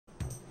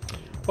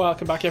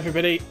Welcome back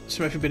everybody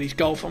to Everybody's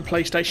Golf on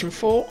PlayStation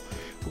 4.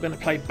 We're going to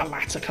play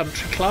Balata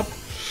Country Club.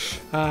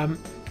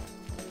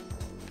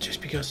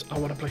 Just because I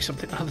want to play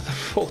something other than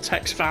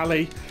Vortex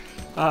Valley,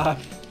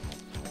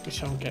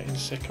 which I'm getting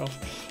sick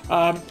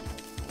of.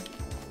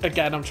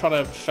 Again, I'm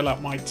trying to fill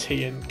out my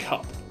tee and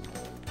cup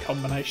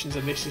combinations,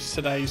 and this is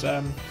today's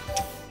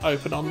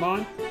Open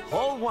Online,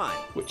 Hole 1,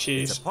 which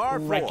is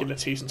regular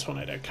tees and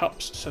tornado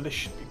cups, so this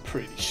should be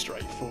pretty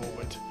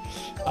straightforward.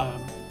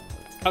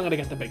 I'm going to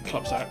get the big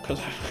clubs out because,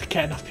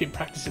 again, I've been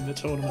practicing the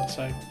tournament,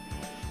 so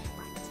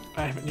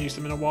I haven't used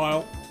them in a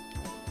while.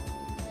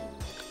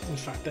 In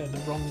fact, they're the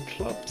wrong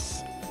clubs.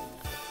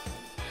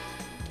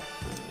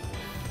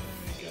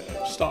 There we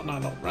go. Start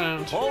 9-hole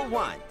round. Hole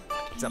 1,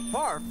 it's a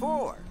par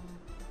 4.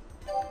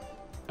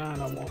 And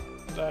I want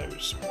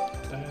those.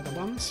 They're the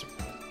ones.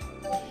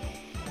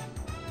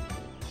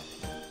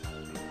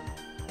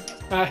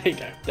 There you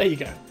go. There you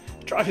go.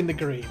 Driving the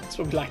green. That's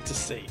what we like to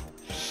see.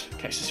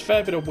 Okay, so it's a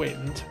fair bit of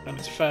wind and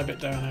it's a fair bit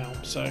downhill,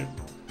 so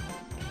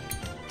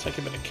take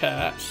a bit of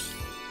care.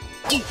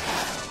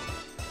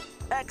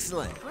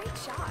 Excellent. Great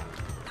shot.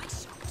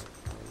 Nice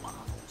shot.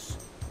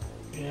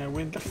 Yeah,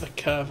 wind. Look at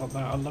the curve on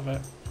that. I love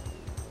it.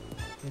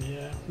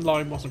 Yeah,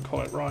 line wasn't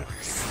quite right.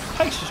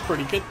 Pace was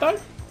pretty good though.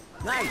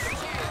 Nice.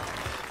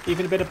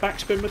 Even a bit of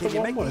backspin with Can the you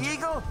one make wood. the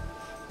eagle?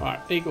 Right,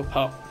 eagle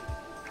putt.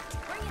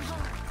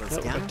 A Goes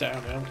little down. bit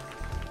downhill.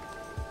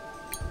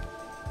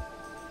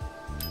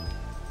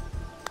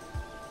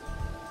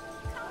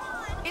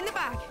 In the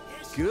back.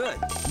 Good.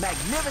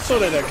 Magnificent.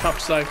 Tornado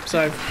cups though,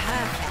 so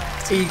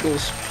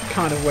eagles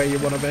kind of where you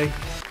want to be.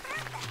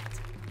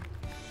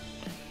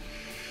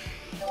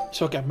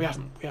 So again, we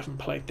haven't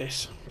played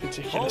this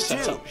particular Hole 2.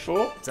 setup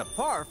before. It's a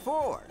par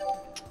 4.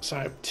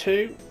 So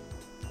 2,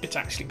 it's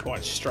actually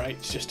quite straight.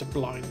 It's just a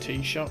blind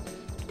tee shot.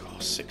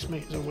 God, 6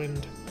 meters of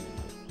wind.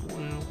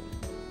 Wow.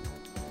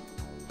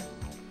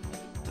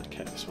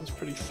 Okay, this one's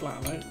pretty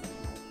flat though.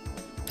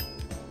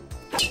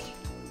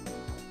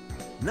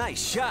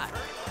 Nice shot.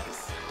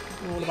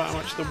 All about how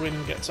much the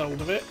wind gets hold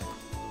of it.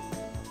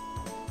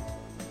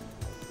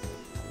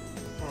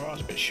 Oh, that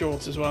was a bit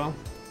short as well.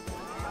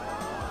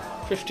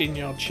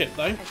 15-yard chip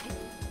though.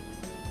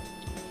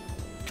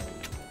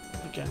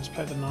 Again, let's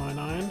play the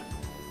 9-iron.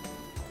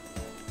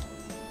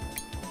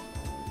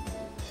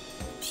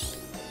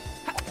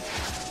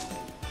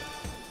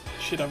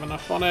 Should have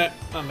enough on it,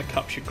 and the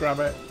cup should grab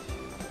it.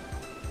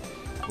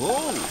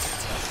 Oh,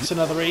 It's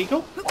another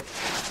eagle.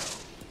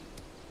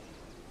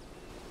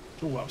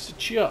 Oh, that was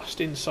just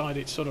inside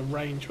its sort of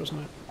range,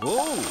 wasn't it?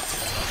 oh,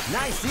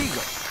 nice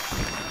eagle.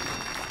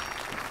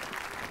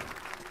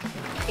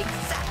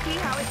 Exactly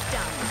how it's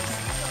done.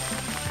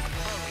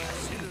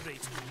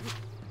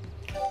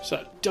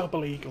 So,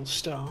 double eagle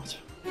start.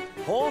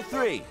 Hole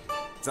 3,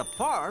 it's a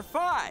par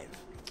 5.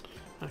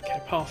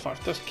 Okay, par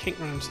 5 does kick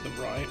round to the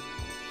right.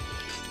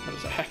 But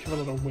there's a heck of a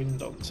lot of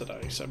wind on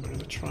today, so we're going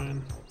to try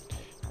and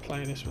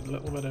play this with a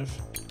little bit of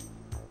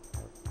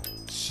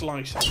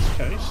slice in this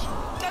case.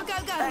 Go, go,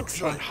 go. Try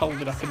Excellent. and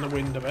hold it up in the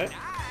wind a bit.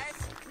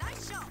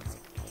 Nice shot.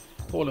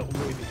 Or it'll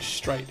really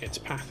straight its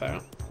path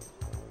out.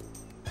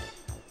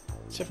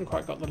 Just haven't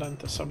quite got the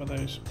length of some of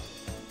those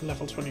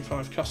level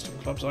 25 custom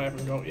clubs I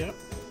haven't got yet.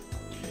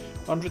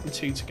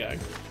 102 to go.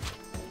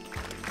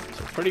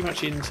 So pretty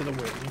much into the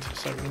wind,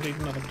 so we'll need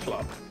another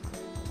club.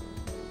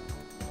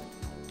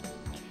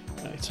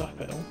 It's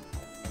uphill.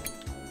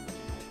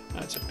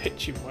 It's a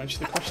pitching wedge.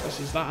 The question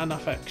is that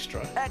enough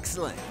extra?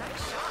 Excellent.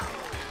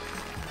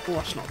 Oh,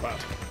 that's not bad.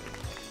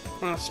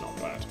 That's not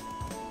bad.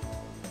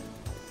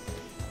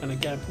 And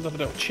again, another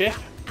little chip.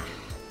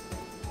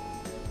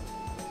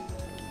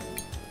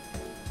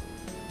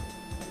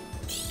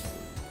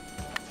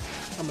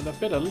 And with a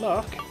bit of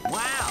luck,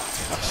 Wow.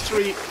 that's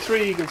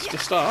three eagles to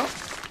start.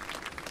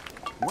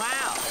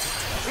 Wow.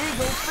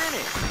 Eagle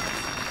finish.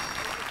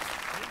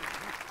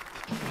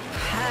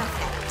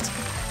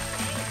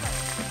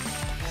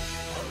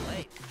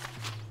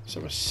 So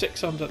we're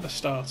 6 under to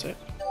start it.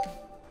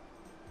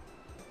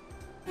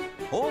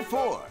 Hole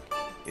 4,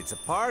 it's a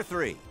par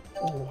 3.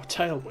 Oh,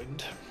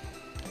 tailwind.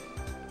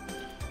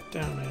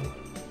 Downhill.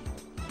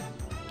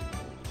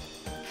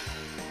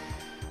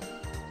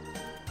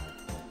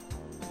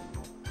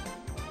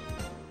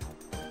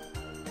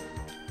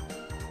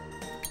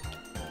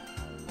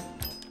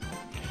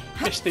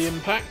 Missed the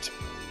impact.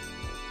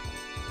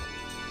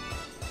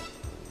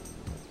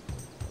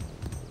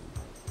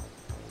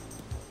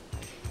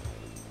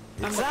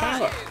 And the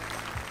power.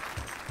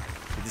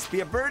 Could this be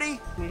a birdie?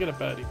 We get a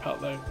birdie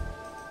putt though.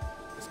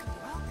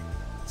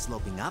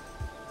 Sloping up.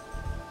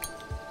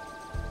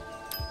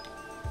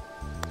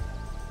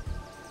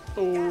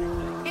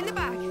 Oh, In the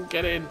back.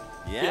 get in.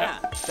 Yeah.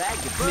 Bag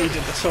the birdie.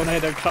 Needed the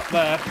tornado cut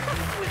there.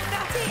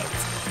 That's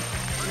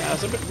it. Yeah, I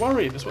was a bit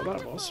worried. That's what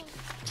that was.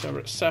 So we're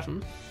at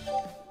 7.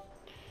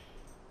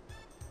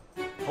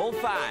 Hole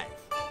 5,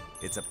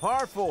 it's a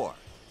par 4.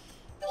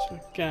 So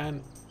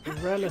again,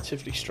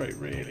 relatively straight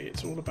really.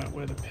 It's all about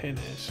where the pin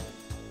is.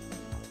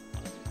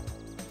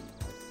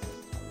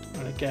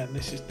 And again,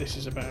 this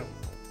is about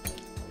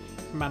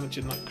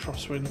managing that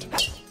crosswind.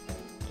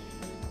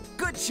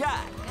 Good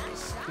shot.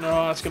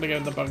 No, that's going to go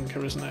in the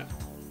bunker, isn't it?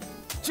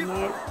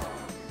 No.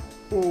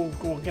 Oh,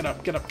 go on, get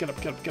up, get up, get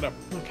up, get up, get up.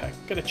 Okay,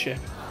 get a chip.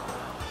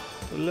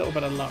 A little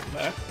bit of luck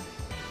there.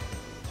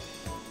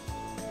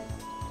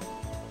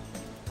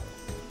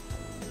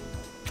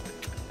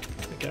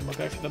 Again, we'll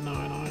go for the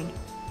 9-iron.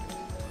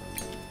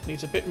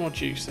 Needs a bit more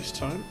juice this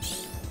time.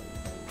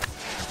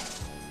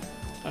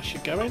 That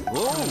should go in. There we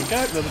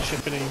go, another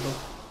chipping eagle.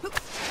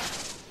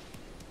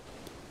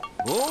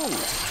 Whoa,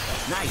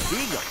 nice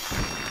eagle.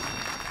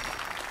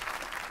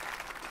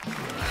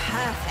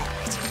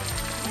 Perfect.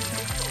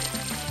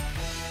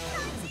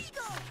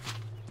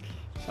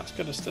 So that's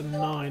got us to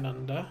 9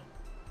 under.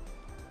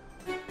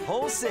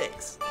 Hole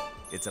 6.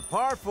 It's a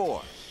par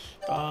 4.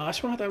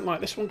 That's one I don't like.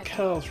 This one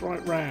curls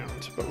right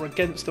round, but we're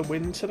against the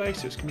wind today,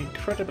 so it's going to be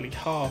incredibly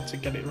hard to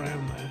get it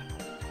round there.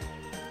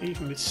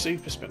 Even with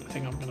super spin, I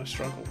think I'm going to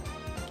struggle.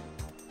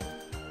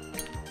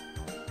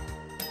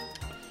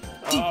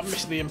 Oh,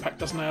 missing the impact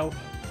doesn't help.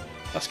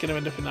 That's going to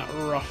end up in that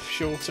rough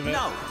short of it.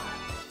 No.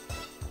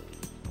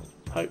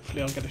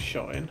 Hopefully I'll get a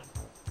shot in.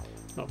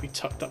 Not be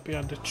tucked up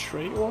behind a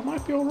tree. Or I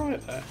might be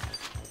alright there.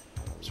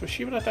 So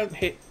assuming I don't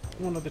hit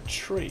one of the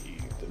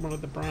trees, one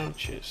of the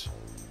branches,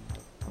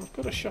 I've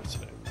got a shot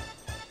at it.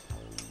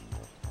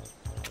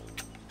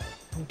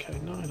 Okay,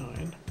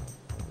 9-iron.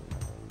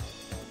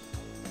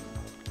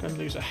 Going to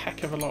lose a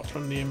heck of a lot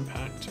from the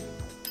impact.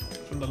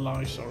 From the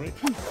lie, sorry.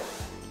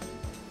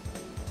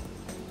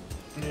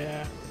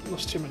 Yeah,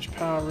 lost too much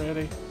power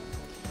really.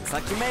 Looks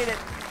like you made it.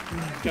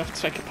 You have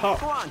to take a putt.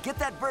 Go on, get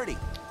that birdie.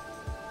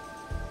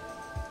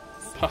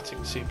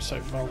 Putting seems so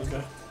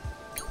vulgar.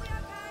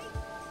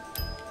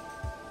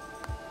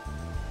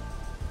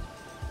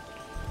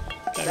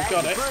 Okay, we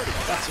got it.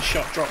 That's a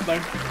shot drop though.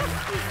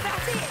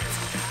 That's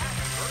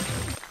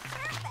it.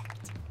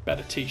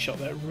 Better tee shot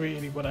there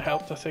really would have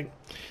helped, I think.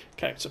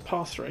 Okay, it's a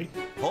par 3.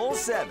 Hole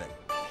 7.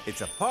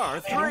 It's a par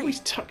It 3. always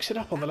tucks it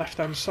up on the left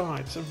hand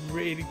side. It's a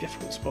really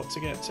difficult spot to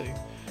get to. I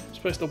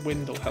suppose the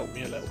wind will help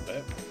me a little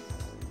bit.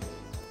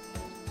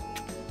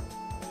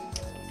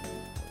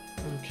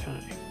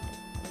 Okay.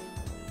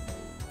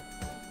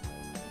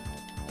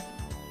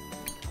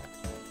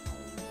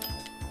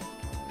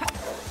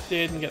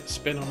 Didn't get the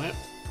spin on it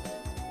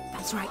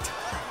That's right.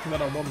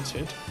 that I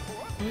wanted.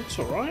 It's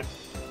alright.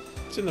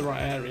 It's in the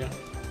right area.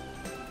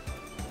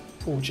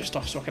 Oh, just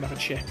off so I can have a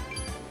chip.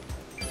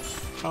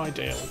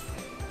 Ideal.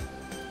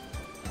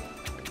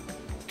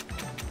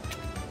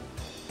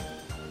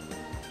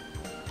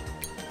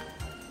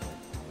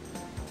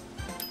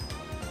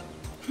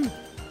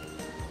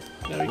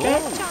 There we go.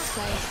 Chance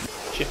play.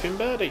 Chipping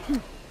birdie.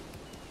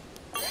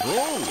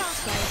 Whoa,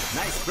 Chance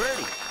play. nice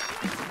birdie.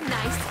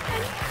 Nice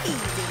and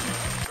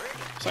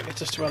easy. So that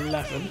gets us to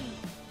 11.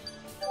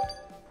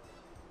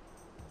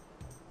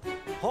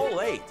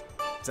 Hole 8.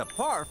 It's a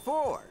par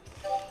 4.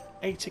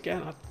 8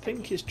 again, I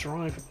think is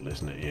drivable,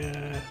 isn't it?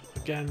 Yeah.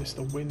 Again, it's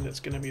the wind that's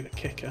going to be the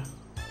kicker.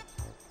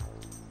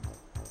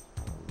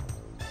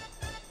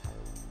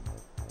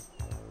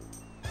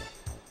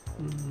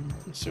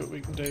 Let's see what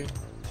we can do.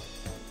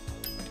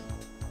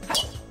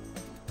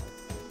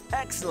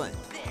 Excellent.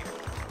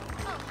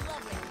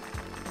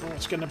 Oh,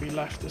 it's going to be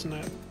left, isn't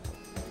it?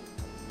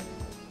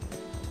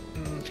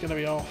 It's going to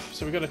be off,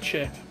 so we've got a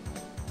chip.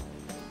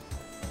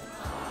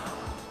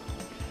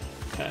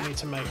 Okay, I need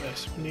to make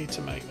this. We need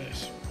to make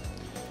this.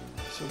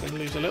 So we're going to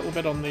lose a little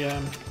bit on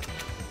the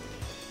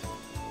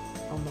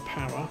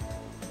power.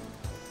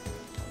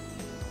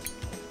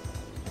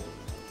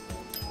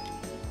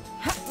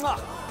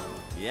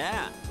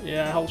 Yeah.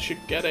 Yeah, Hull should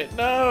get it.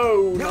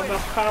 No, not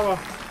enough power.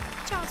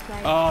 Chance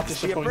play. Ah, Be a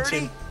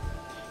disappointing.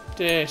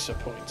 birdie.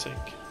 Disappointing.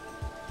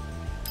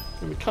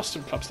 When we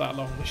custom clubs that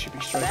long, this should be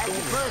Bag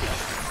straightforward. of birdie.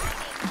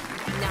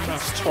 Nice.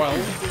 That's 12.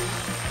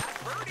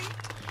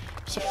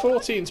 So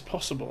 14's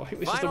possible. I think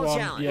this Final is the one.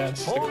 challenge. Yeah, this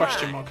is the Hole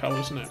question 9. mark hole,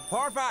 isn't it?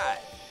 Par 5.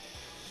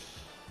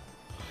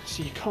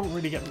 So you can't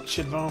really get much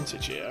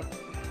advantage here.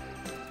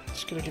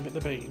 Just gonna give it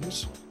the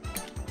beans.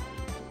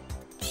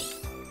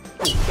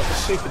 Oh, got the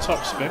super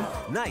top spin.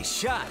 Nice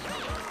shot.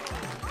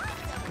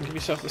 And give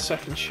yourself the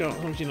second shot.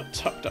 As long as you're not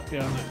tucked up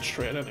behind that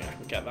tree, I don't think I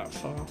can get that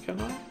far, can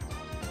I?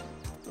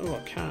 Oh,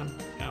 I can.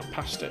 Yeah, I'm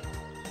past it.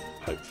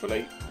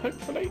 Hopefully.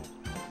 Hopefully.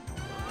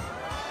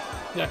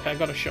 Yeah, okay, I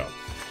got a shot.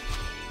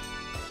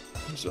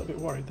 I was a little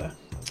bit worried there.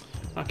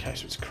 Okay,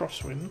 so it's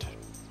crosswind.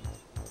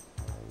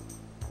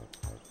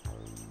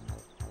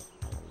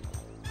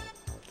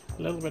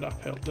 A little bit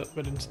uphill, a little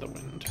bit into the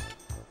wind.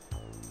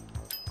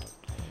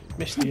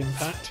 Missed the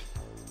impact.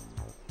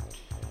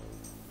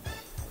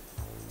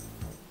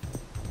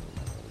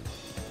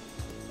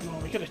 Oh,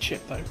 we got a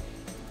chip though.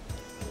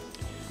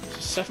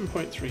 So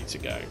 7.3 to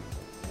go.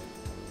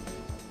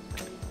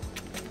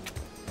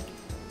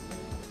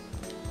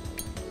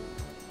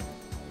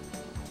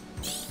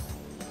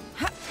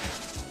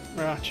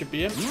 Right, should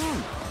be in.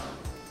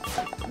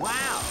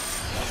 Wow.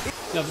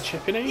 Another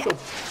chipping eagle.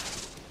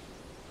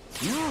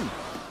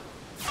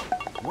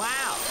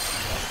 Wow.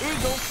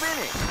 Eagle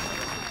finish.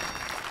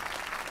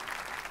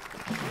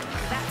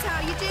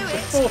 how you do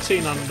So it.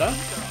 14 under.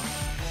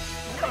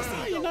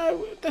 You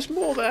know, there's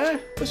more there.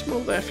 There's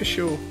more there for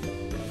sure.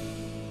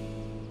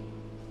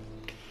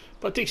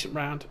 But a decent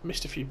round.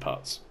 Missed a few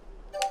putts.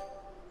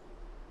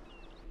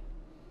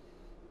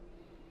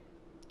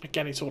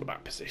 Again, it's all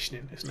about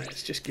positioning, isn't it?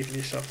 It's just giving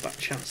yourself that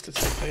chance to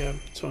take the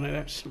tornado.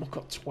 I've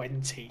got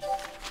 20.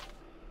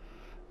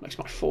 Makes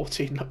my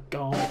 14 look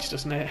garbage,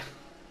 doesn't it?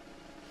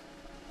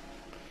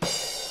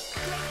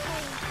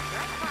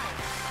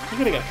 You're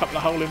going to get a couple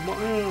of hole in one.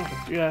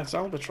 Oh, yeah, it's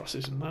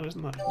albatrosses and that,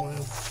 isn't it?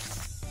 Wow.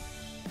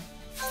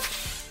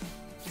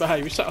 But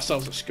hey, we set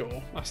ourselves a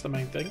score. That's the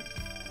main thing.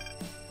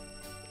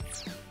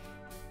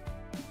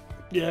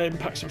 Yeah,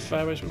 impacts and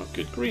fairways were not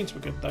good. Greens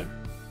were good though.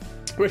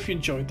 Well, if you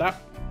enjoyed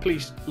that,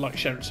 please like,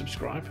 share and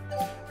subscribe.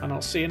 And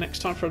I'll see you next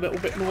time for a little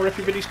bit more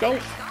Everybody's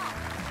Golf.